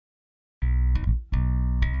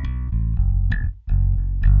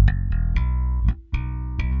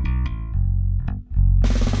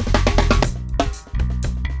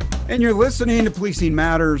And you're listening to Policing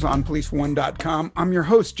Matters on policeone.com. I'm your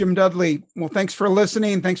host, Jim Dudley. Well, thanks for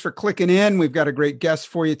listening. Thanks for clicking in. We've got a great guest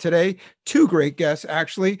for you today. Two great guests,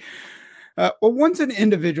 actually. Once an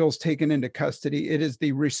individual is taken into custody, it is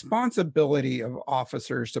the responsibility of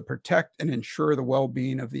officers to protect and ensure the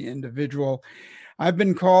well-being of the individual. I've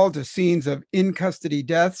been called to scenes of in-custody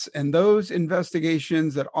deaths and those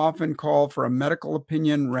investigations that often call for a medical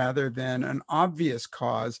opinion rather than an obvious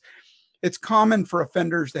cause. It's common for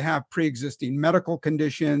offenders to have pre-existing medical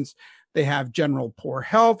conditions. They have general poor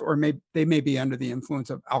health, or they may be under the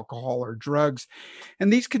influence of alcohol or drugs.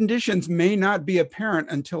 And these conditions may not be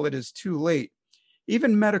apparent until it is too late.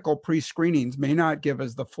 Even medical pre-screenings may not give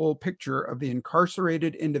us the full picture of the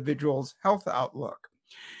incarcerated individual's health outlook.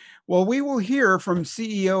 Well, we will hear from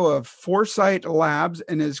CEO of Foresight Labs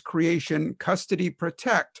and his creation, Custody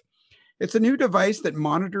Protect. It's a new device that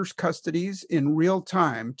monitors custodies in real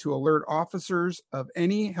time to alert officers of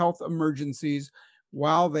any health emergencies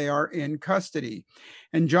while they are in custody.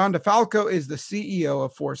 And John DeFalco is the CEO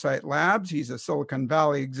of Foresight Labs. He's a Silicon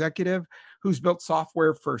Valley executive who's built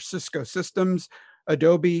software for Cisco Systems,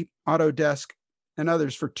 Adobe, Autodesk, and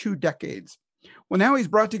others for 2 decades. Well, now he's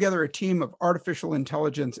brought together a team of artificial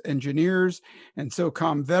intelligence engineers and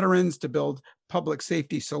SOCOM veterans to build public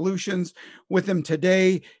safety solutions. With him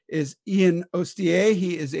today is Ian Ostier.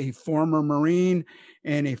 He is a former Marine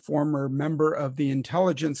and a former member of the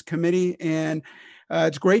Intelligence Committee. And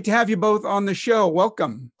it's great to have you both on the show.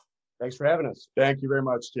 Welcome. Thanks for having us. Thank you very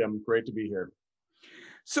much, Jim. Great to be here.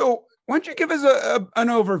 So why don't you give us an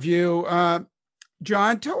overview?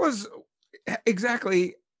 John, tell us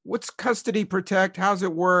exactly what's Custody Protect? How's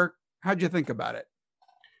it work? How'd you think about it?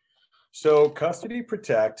 So Custody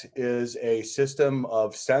Protect is a system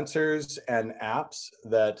of sensors and apps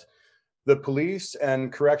that the police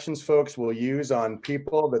and corrections folks will use on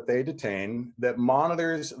people that they detain that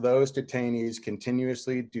monitors those detainees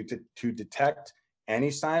continuously to detect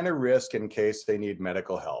any sign of risk in case they need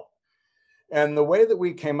medical help. And the way that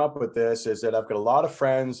we came up with this is that I've got a lot of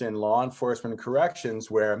friends in law enforcement and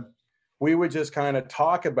corrections where we would just kind of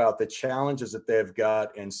talk about the challenges that they've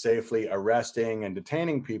got in safely arresting and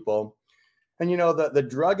detaining people. And you know, the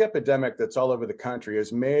drug epidemic that's all over the country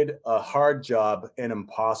has made a hard job an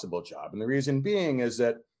impossible job. And the reason being is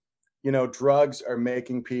that, you know, drugs are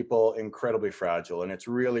making people incredibly fragile. And it's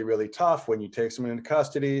really, really tough when you take someone into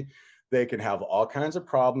custody. They can have all kinds of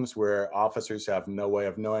problems where officers have no way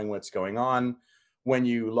of knowing what's going on. When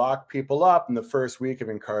you lock people up in the first week of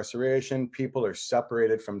incarceration, people are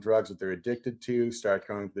separated from drugs that they're addicted to, start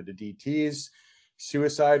going to the DTs.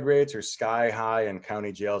 Suicide rates are sky high in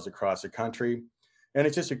county jails across the country. And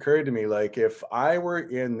it just occurred to me, like, if I were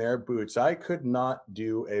in their boots, I could not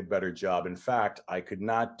do a better job. In fact, I could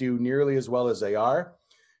not do nearly as well as they are.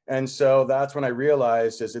 And so that's when I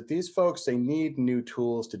realized is that these folks, they need new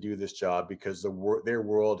tools to do this job because their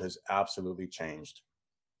world has absolutely changed.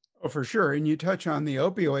 Oh, for sure. And you touch on the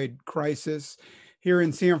opioid crisis. Here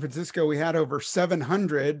in San Francisco, we had over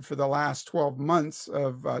 700 for the last 12 months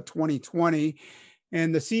of 2020.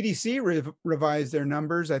 And the CDC revised their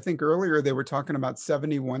numbers. I think earlier they were talking about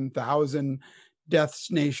 71,000 deaths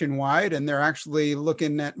nationwide, and they're actually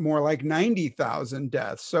looking at more like 90,000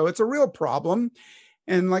 deaths. So it's a real problem.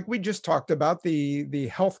 And like we just talked about, the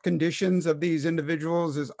health conditions of these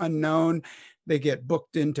individuals is unknown. They get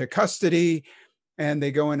booked into custody and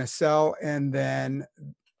they go in a cell, and then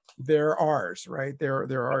they're ours, right?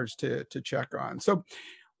 They're ours to check on. So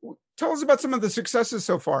tell us about some of the successes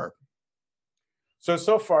so far.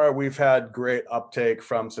 So far, we've had great uptake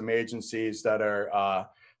from some agencies that are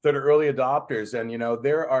early adopters. And, you know,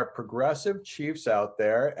 there are progressive chiefs out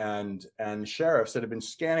there and sheriffs that have been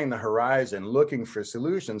scanning the horizon looking for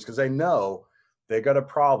solutions because they know they got a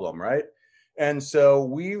problem, right? And so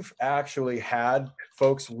we've actually had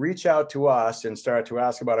folks reach out to us and start to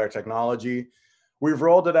ask about our technology. We've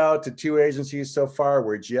rolled it out to 2 agencies so far.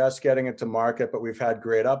 We're just getting it to market, but we've had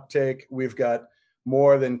great uptake. We've got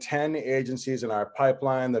more than 10 agencies in our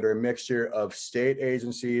pipeline that are a mixture of state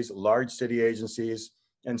agencies, large city agencies,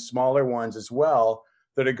 and smaller ones as well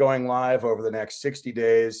that are going live over the next 60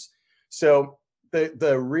 days. So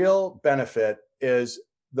the real benefit is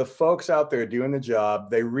the folks out there doing the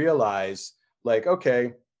job, they realize, like,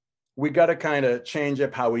 okay, we got to kind of change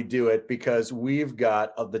up how we do it because we've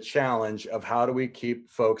got the challenge of how do we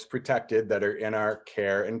keep folks protected that are in our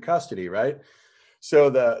care and custody, right?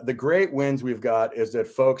 So the great wins we've got is that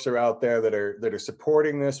folks are out there that are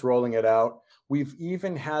supporting this, rolling it out. We've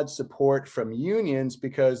even had support from unions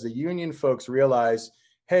because the union folks realize,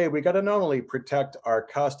 hey, we got to not only protect our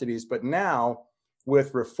custodies, but now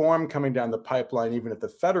with reform coming down the pipeline, even at the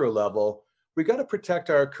federal level, we got to protect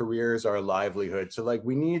our careers, our livelihood. So like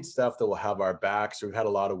we need stuff that will have our backs. So we've had a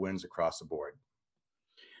lot of wins across the board.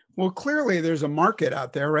 Well, clearly there's a market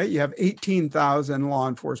out there, right? You have 18,000 law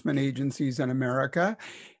enforcement agencies in America.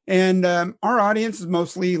 And our audience is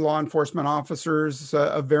mostly law enforcement officers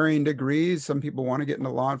of varying degrees. Some people want to get into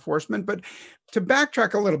law enforcement. But to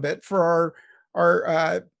backtrack a little bit, for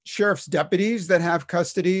our sheriff's deputies that have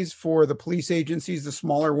custodies, for the police agencies, the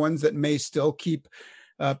smaller ones that may still keep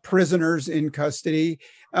prisoners in custody,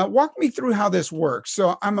 walk me through how this works.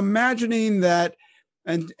 So I'm imagining that,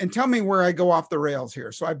 and tell me where I go off the rails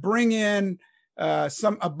here. So I bring in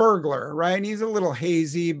a burglar, right? And he's a little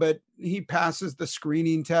hazy, but he passes the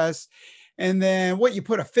screening test. And then what, you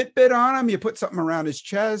put a Fitbit on him? You put something around his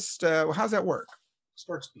chest? How's that work?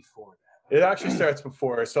 Starts before that. It actually starts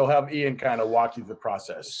before. So I'll have Ian kind of walk you through the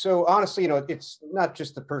process. So honestly, it's not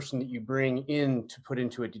just the person that you bring in to put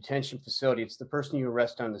into a detention facility. It's the person you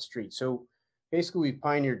arrest on the street. So basically, we've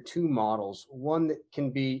pioneered two models. One that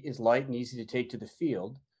is light and easy to take to the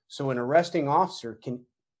field. So an arresting officer can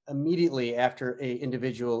immediately, after an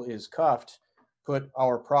individual is cuffed, put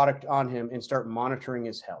our product on him and start monitoring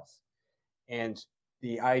his health. And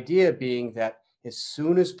the idea being that as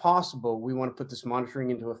soon as possible, we want to put this monitoring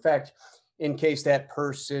into effect in case that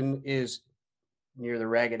person is near the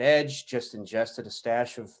ragged edge, just ingested a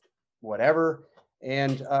stash of whatever.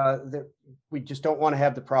 And we just don't want to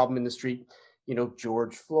have the problem in the street.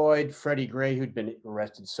 George Floyd, Freddie Gray, who'd been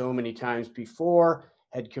arrested so many times before,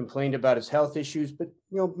 had complained about his health issues, but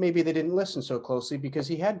maybe they didn't listen so closely because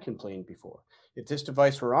he had complained before. If this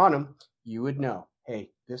device were on him, you would know, hey,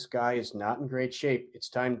 this guy is not in great shape. It's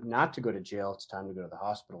time not to go to jail. It's time to go to the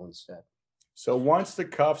hospital instead. So once the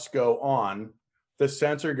cuffs go on, the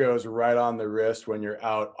sensor goes right on the wrist when you're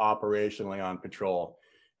out operationally on patrol.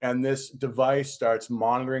 And this device starts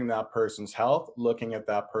monitoring that person's health, looking at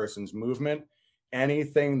that person's movement.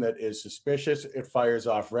 Anything that is suspicious, it fires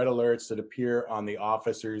off red alerts that appear on the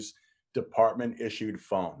officer's department issued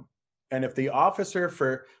phone. And if the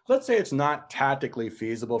officer, let's say it's not tactically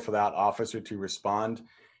feasible for that officer to respond,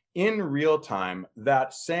 in real time,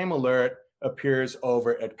 that same alert appears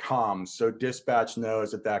over at comms. So dispatch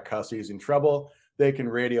knows that custody is in trouble. They can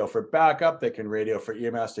radio for backup. They can radio for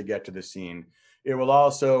EMS to get to the scene. It will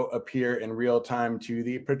also appear in real time to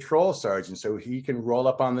the patrol sergeant, so he can roll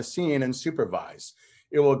up on the scene and supervise.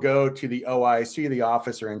 It will go to the OIC, the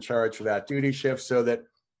officer in charge for that duty shift, so that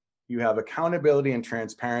you have accountability and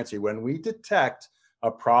transparency. When we detect a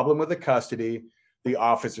problem with the custody, the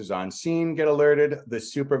officers on scene get alerted, the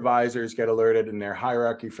supervisors get alerted in their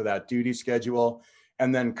hierarchy for that duty schedule,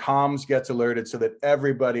 and then comms gets alerted so that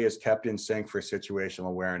everybody is kept in sync for situational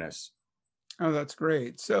awareness. Oh, that's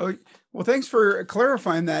great. So, well, thanks for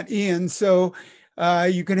clarifying that, Ian. So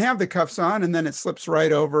you can have the cuffs on and then it slips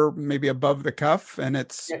right over, maybe above the cuff, and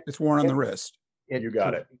it's worn on the wrist. You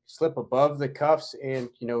got it. Slip above the cuffs, and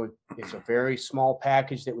it's a very small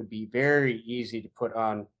package that would be very easy to put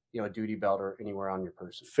on a duty belt or anywhere on your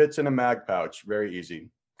person. Fits in a mag pouch, very easy.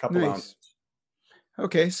 Couple ounces.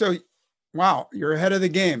 Okay, so wow, you're ahead of the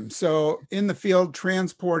game. So in the field,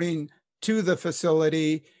 transporting to the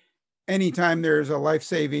facility, anytime there's a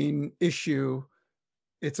life-saving issue,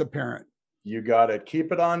 it's apparent. You got it.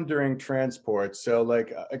 Keep it on during transport. So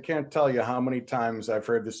I can't tell you how many times I've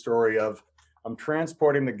heard the story of, I'm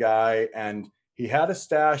transporting the guy and he had a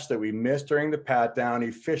stash that we missed during the pat down.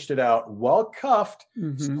 He fished it out while cuffed,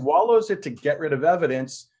 swallows it to get rid of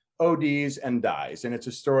evidence, ODs, and dies. And it's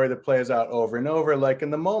a story that plays out over and over. Like in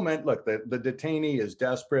the moment, look, the detainee is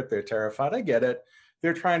desperate. They're terrified. I get it.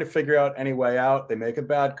 They're trying to figure out any way out. They make a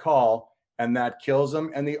bad call and that kills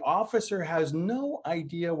them. And the officer has no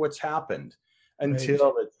idea what's happened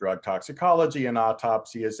until the drug toxicology and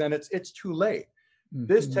autopsy is, and it's too late.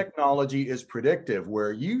 This technology is predictive,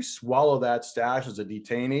 where you swallow that stash as a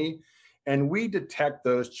detainee and we detect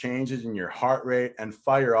those changes in your heart rate and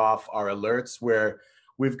fire off our alerts, where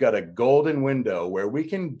we've got a golden window where we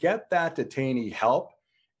can get that detainee help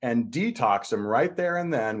and detox them right there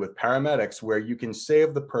and then with paramedics, where you can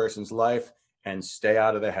save the person's life and stay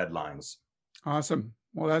out of the headlines. Awesome.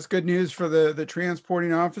 Well, that's good news for the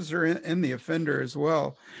transporting officer and the offender as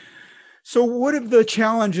well. So what have the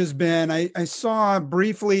challenges been? I saw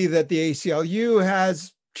briefly that the ACLU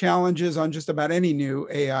has challenges on just about any new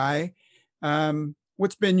AI.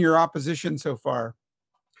 What's been your opposition so far?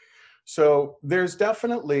 So there's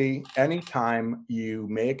definitely, anytime you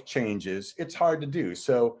make changes, it's hard to do.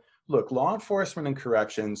 So look, law enforcement and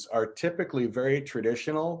corrections are typically very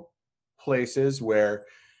traditional places where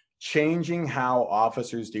changing how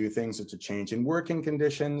officers do things, it's a change in working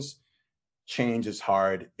conditions, change is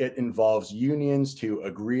hard. It involves unions to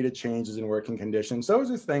agree to changes in working conditions.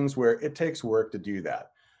 Those are things where it takes work to do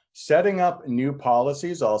that. Setting up new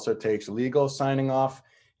policies also takes legal signing off.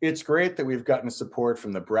 It's great that we've gotten support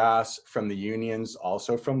from the brass, from the unions,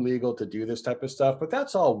 also from legal to do this type of stuff, but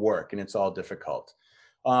that's all work and it's all difficult.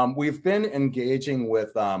 We've been engaging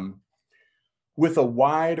with a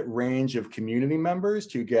wide range of community members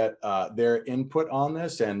to get their input on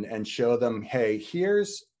this and show them, hey,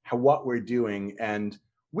 here's what we're doing. And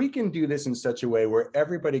we can do this in such a way where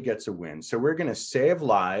everybody gets a win. So we're going to save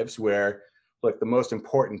lives where, look, the most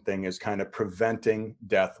important thing is kind of preventing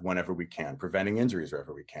death whenever we can, preventing injuries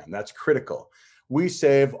wherever we can. That's critical. We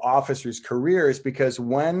save officers' careers because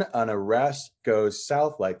when an arrest goes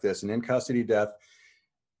south like this, an in custody death,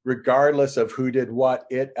 regardless of who did what,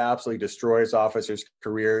 it absolutely destroys officers'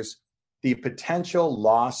 careers. The potential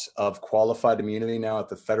loss of qualified immunity now at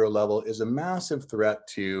the federal level is a massive threat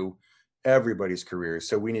to everybody's careers.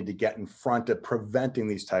 So we need to get in front of preventing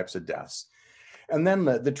these types of deaths. And then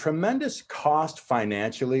the tremendous cost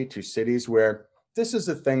financially to cities where this is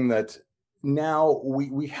the thing that now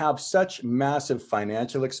we have such massive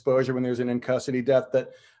financial exposure when there's an in custody death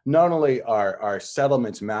that not only are our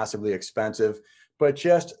settlements massively expensive, but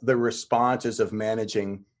just the responses of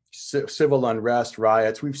managing civil unrest,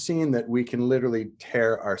 riots. We've seen that we can literally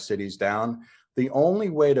tear our cities down. The only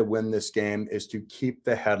way to win this game is to keep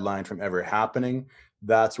the headline from ever happening.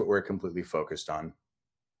 That's what we're completely focused on.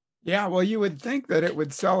 Yeah, well, you would think that it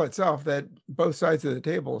would sell itself, that both sides of the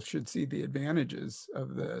table should see the advantages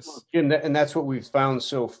of this. And that's what we've found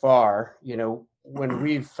so far. You know, when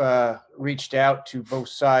we've reached out to both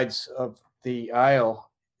sides of the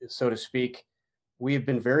aisle, so to speak, we have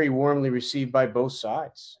been very warmly received by both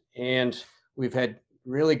sides. And we've had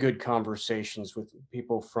really good conversations with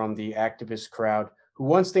people from the activist crowd who,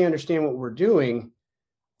 once they understand what we're doing,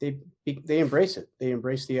 they embrace it. They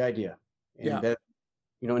embrace the idea. And that,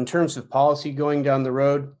 you know, in terms of policy going down the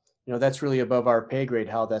road, you know, that's really above our pay grade,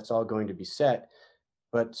 how that's all going to be set.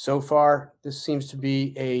 But so far, this seems to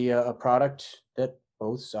be a product that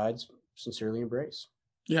both sides sincerely embrace.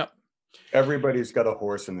 Yeah. Everybody's got a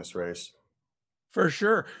horse in this race. For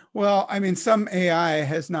sure. Well, I mean, some AI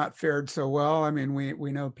has not fared so well. I mean,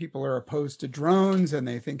 we know people are opposed to drones and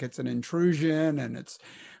they think it's an intrusion and it's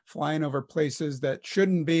flying over places that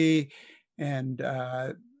shouldn't be. And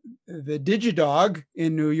the DigiDog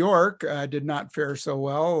in New York did not fare so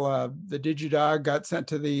well. The DigiDog got sent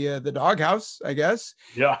to the doghouse, I guess.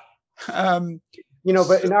 Yeah. You know,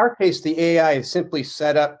 but in our case, the AI is simply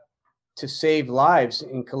set up to save lives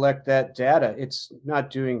and collect that data. It's not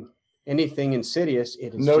doing anything insidious.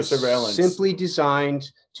 It is no surveillance. Simply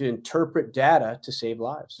designed to interpret data to save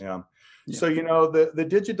lives. Yeah. So, you know, the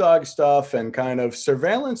DigiDog stuff and kind of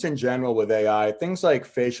surveillance in general with AI, things like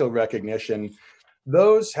facial recognition,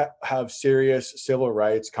 those have serious civil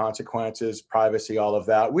rights consequences, privacy, all of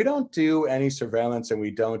that. We don't do any surveillance and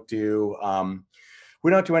we don't do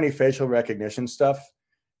any facial recognition stuff.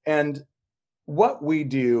 And what we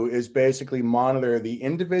do is basically monitor the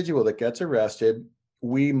individual that gets arrested.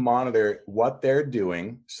 We monitor what they're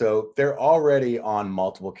doing. So they're already on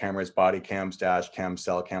multiple cameras, body cams, dash cams,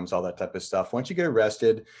 cell cams, all that type of stuff. Once you get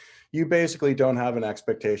arrested, you basically don't have an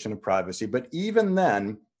expectation of privacy. But even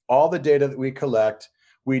then, all the data that we collect,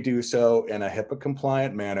 we do so in a HIPAA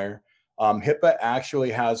compliant manner. HIPAA actually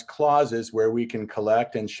has clauses where we can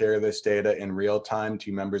collect and share this data in real time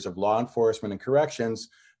to members of law enforcement and corrections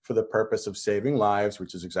for the purpose of saving lives,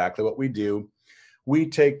 which is exactly what we do. We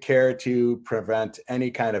take care to prevent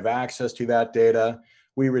any kind of access to that data.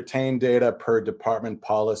 We retain data per department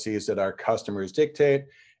policies that our customers dictate.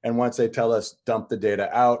 And once they tell us dump the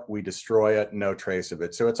data out, we destroy it, no trace of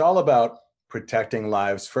it. So it's all about protecting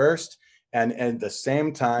lives first, and at the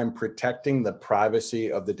same time, protecting the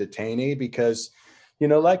privacy of the detainee, because, you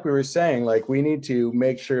know, like we were saying, like we need to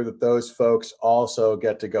make sure that those folks also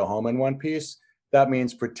get to go home in one piece. That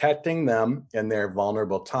means protecting them in their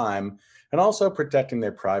vulnerable time, and also protecting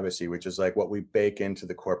their privacy, which is like what we bake into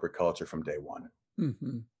the corporate culture from day one.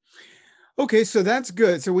 Mm-hmm. Okay, so that's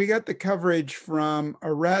good. So we got the coverage from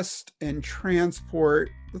arrest and transport.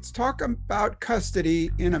 Let's talk about custody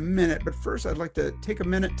in a minute. But first, I'd like to take a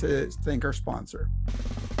minute to thank our sponsor.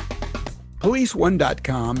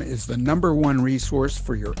 PoliceOne.com is the #1 resource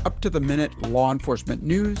for your up-to-the-minute law enforcement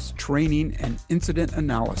news, training, and incident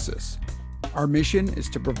analysis. Our mission is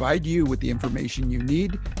to provide you with the information you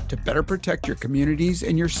need to better protect your communities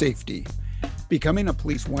and your safety. Becoming a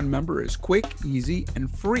Police One member is quick, easy, and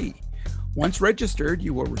free. Once registered,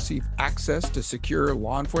 you will receive access to secure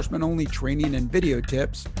law enforcement-only training and video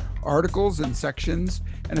tips, articles and sections,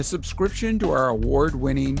 and a subscription to our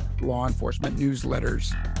award-winning law enforcement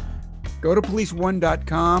newsletters. Go to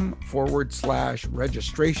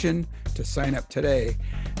policeone.com/registration to sign up today.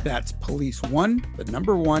 That's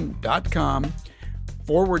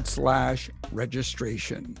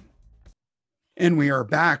policeone.com/registration. And we are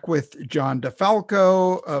back with John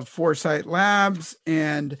DeFalco of Foresight Labs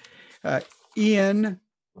and Ian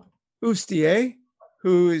Oustier,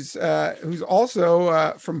 who's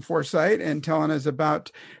also from Foresight and telling us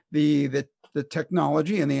about the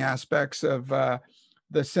technology and the aspects of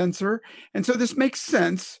the sensor. And so this makes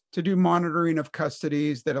sense to do monitoring of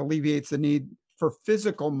custodies that alleviates the need for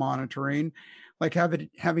physical monitoring, like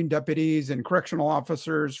having deputies and correctional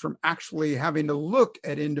officers from actually having to look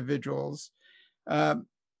at individuals.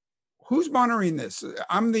 Who's monitoring this?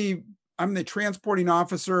 I'm the transporting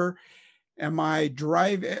officer. Am I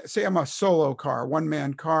say I'm a solo car,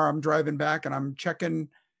 one-man car, I'm driving back and I'm checking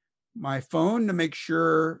my phone to make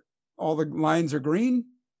sure all the lines are green?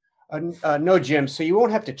 No, Jim. So you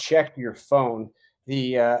won't have to check your phone.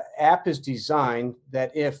 The app is designed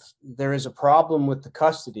that if there is a problem with the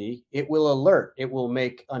custody, it will alert. It will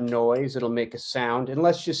make a noise. It'll make a sound. And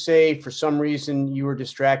let's just say for some reason you were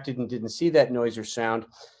distracted and didn't see that noise or sound.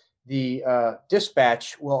 The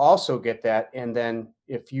dispatch will also get that. And then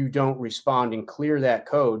if you don't respond and clear that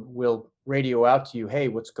code, we'll radio out to you, hey,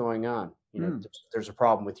 what's going on? There's a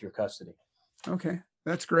problem with your custody. Okay,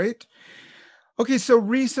 that's great. Okay, so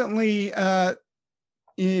recently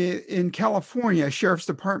in California, Sheriff's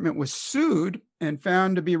Department was sued and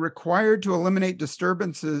found to be required to eliminate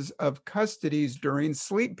disturbances of custodies during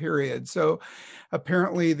sleep periods. So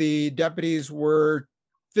apparently the deputies were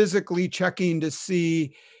physically checking to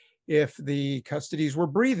see if the custodies were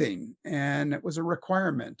breathing, and it was a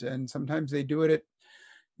requirement. And sometimes they do it at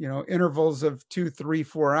intervals of 2, 3,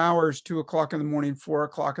 4 hours, 2 o'clock in the morning, 4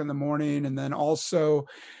 o'clock in the morning, and then also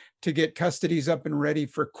to get custodies up and ready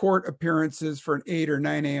for court appearances for an 8 or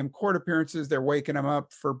 9 a.m. court appearances. They're waking them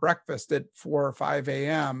up for breakfast at 4 or 5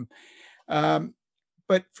 a.m.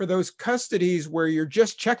 But for those custodies where you're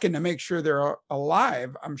just checking to make sure they're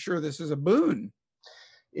alive, I'm sure this is a boon.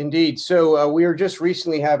 Indeed. So we were just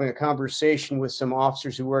recently having a conversation with some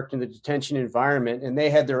officers who worked in the detention environment, and they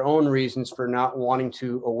had their own reasons for not wanting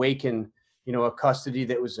to awaken, a custody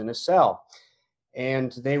that was in a cell.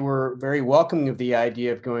 And they were very welcoming of the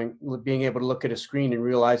idea of being able to look at a screen and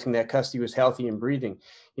realizing that custody was healthy and breathing.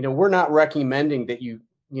 We're not recommending that you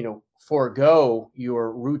forego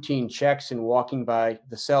your routine checks and walking by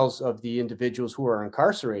the cells of the individuals who are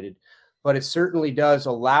incarcerated, but it certainly does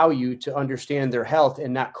allow you to understand their health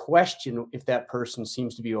and not question if that person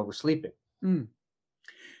seems to be oversleeping. Mm.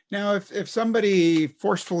 Now, if somebody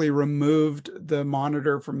forcefully removed the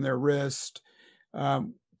monitor from their wrist,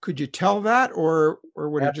 could you tell that, or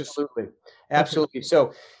would it just? Absolutely. Okay.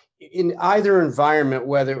 So in either environment,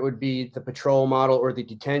 whether it would be the patrol model or the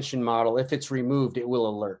detention model, if it's removed, it will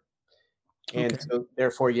alert. And okay. So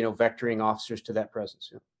therefore, vectoring officers to that presence.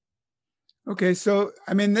 Yeah. Okay. So,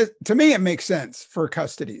 I mean, to me, it makes sense for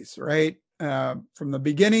custodies, right? From the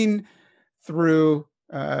beginning through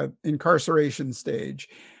incarceration stage.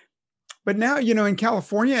 But now, in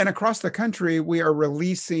California and across the country, we are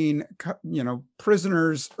releasing,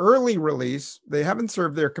 prisoners early release. They haven't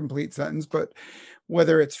served their complete sentence, but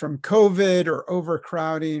whether it's from COVID or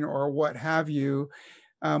overcrowding or what have you,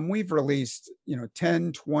 we've released,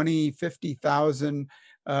 10, 20, 50,000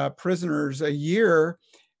 prisoners a year.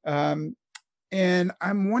 And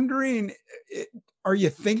I'm wondering, are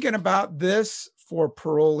you thinking about this for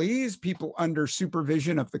parolees, people under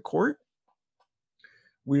supervision of the court?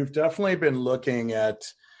 We've definitely been looking at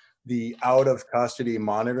the out of custody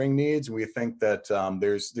monitoring needs. We think that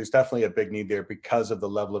there's definitely a big need there because of the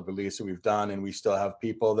level of release that we've done, and we still have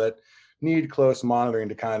people that need close monitoring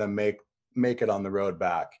to kind of make it on the road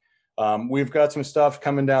back. We've got some stuff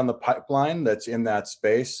coming down the pipeline that's in that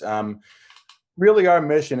space. Really, our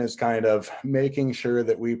mission is kind of making sure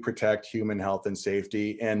that we protect human health and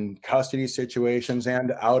safety in custody situations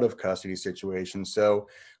and out of custody situations. So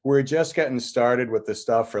we're just getting started with the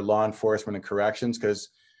stuff for law enforcement and corrections because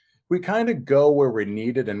we kind of go where we're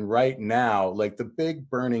needed. And right now, like the big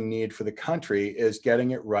burning need for the country is getting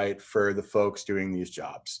it right for the folks doing these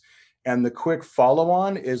jobs. And the quick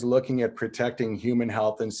follow-on is looking at protecting human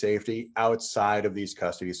health and safety outside of these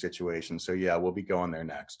custody situations. So yeah, we'll be going there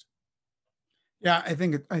next. Yeah, I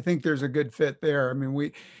think there's a good fit there. I mean,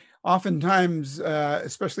 we oftentimes,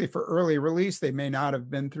 especially for early release, they may not have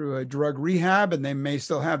been through a drug rehab and they may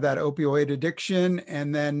still have that opioid addiction.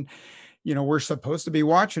 And then, we're supposed to be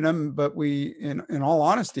watching them, but we, in all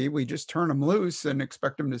honesty, we just turn them loose and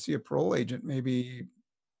expect them to see a parole agent maybe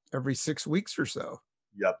every 6 weeks or so.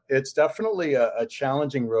 Yep. It's definitely a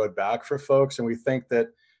challenging road back for folks. And we think that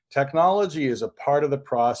technology is a part of the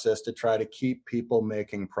process to try to keep people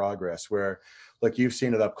making progress. Where, like, you've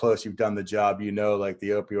seen it up close, you've done the job, like the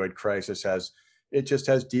opioid crisis it just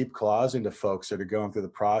has deep claws into folks that are going through the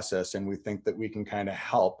process. And we think that we can kind of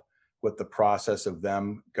help with the process of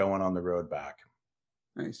them going on the road back.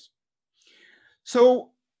 Nice. So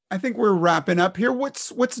I think we're wrapping up here.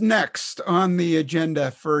 What's next on the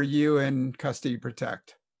agenda for you and Custody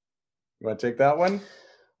Protect? You want to take that one?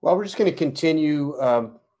 Well, we're just going to continue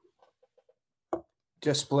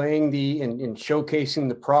displaying and showcasing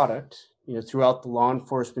the product, throughout the law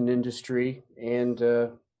enforcement industry,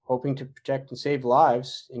 and hoping to protect and save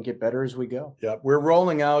lives and get better as we go. Yeah, we're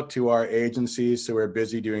rolling out to our agencies, so we're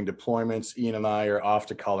busy doing deployments. Ian and I are off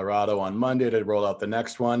to Colorado on Monday to roll out the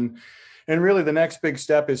next one. And really the next big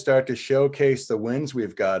step is start to showcase the wins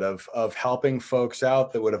we've got of helping folks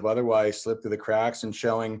out that would have otherwise slipped through the cracks, and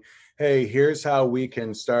showing, hey, here's how we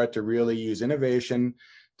can start to really use innovation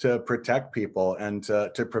to protect people and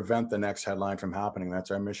to prevent the next headline from happening.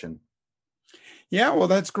 That's our mission. Yeah, well,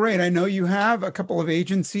 that's great. I know you have a couple of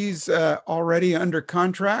agencies already under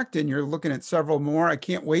contract, and you're looking at several more. I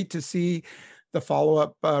can't wait to see the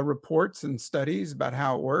follow-up reports and studies about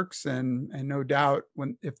how it works, and no doubt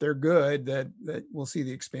if they're good, that we'll see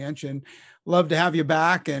the expansion. Love to have you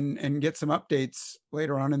back and get some updates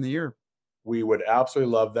later on in the year. We would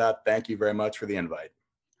absolutely love that. Thank you very much for the invite.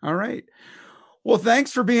 All right. Well,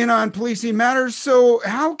 thanks for being on Policing Matters. So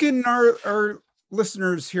how can our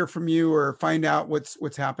listeners hear from you or find out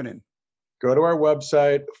what's happening? Go to our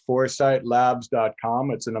website,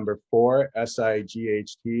 foresighlabs.com. It's the number 4,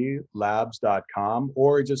 SIGHT, labs.com,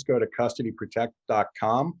 or just go to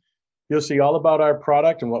custodyprotect.com. You'll see all about our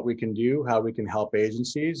product and what we can do, how we can help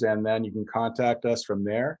agencies, and then you can contact us from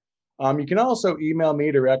there. You can also email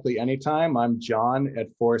me directly anytime. I'm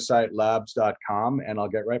john@foresighlabs.com, and I'll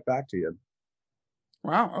get right back to you.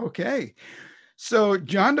 Wow. Okay. So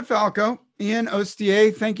John DeFalco, Ian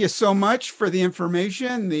Ostier, thank you so much for the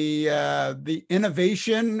information, the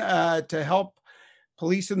innovation to help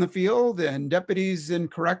police in the field and deputies in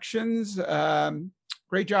corrections.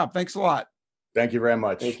 Great job. Thanks a lot. Thank you very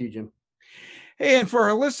much. Thank you, Jim. Hey, and for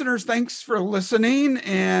our listeners, thanks for listening.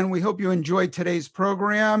 And we hope you enjoyed today's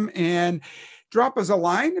program. And drop us a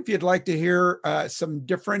line if you'd like to hear some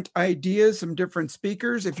different ideas, some different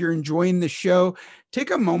speakers. If you're enjoying the show, take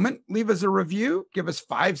a moment, leave us a review, give us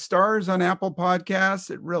 5 stars on Apple Podcasts.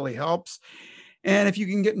 It really helps. And if you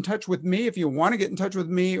can get in touch with me, if you want to get in touch with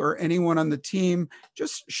me or anyone on the team,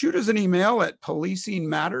 just shoot us an email at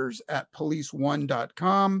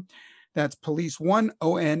policingmatters@police1.com. That's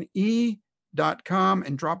police1.com,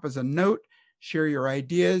 and drop us a note, share your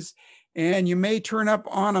ideas. And you may turn up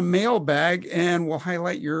on a mailbag and we'll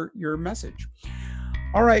highlight your message.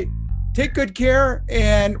 All right. Take good care,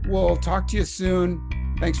 and we'll talk to you soon.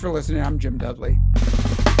 Thanks for listening. I'm Jim Dudley.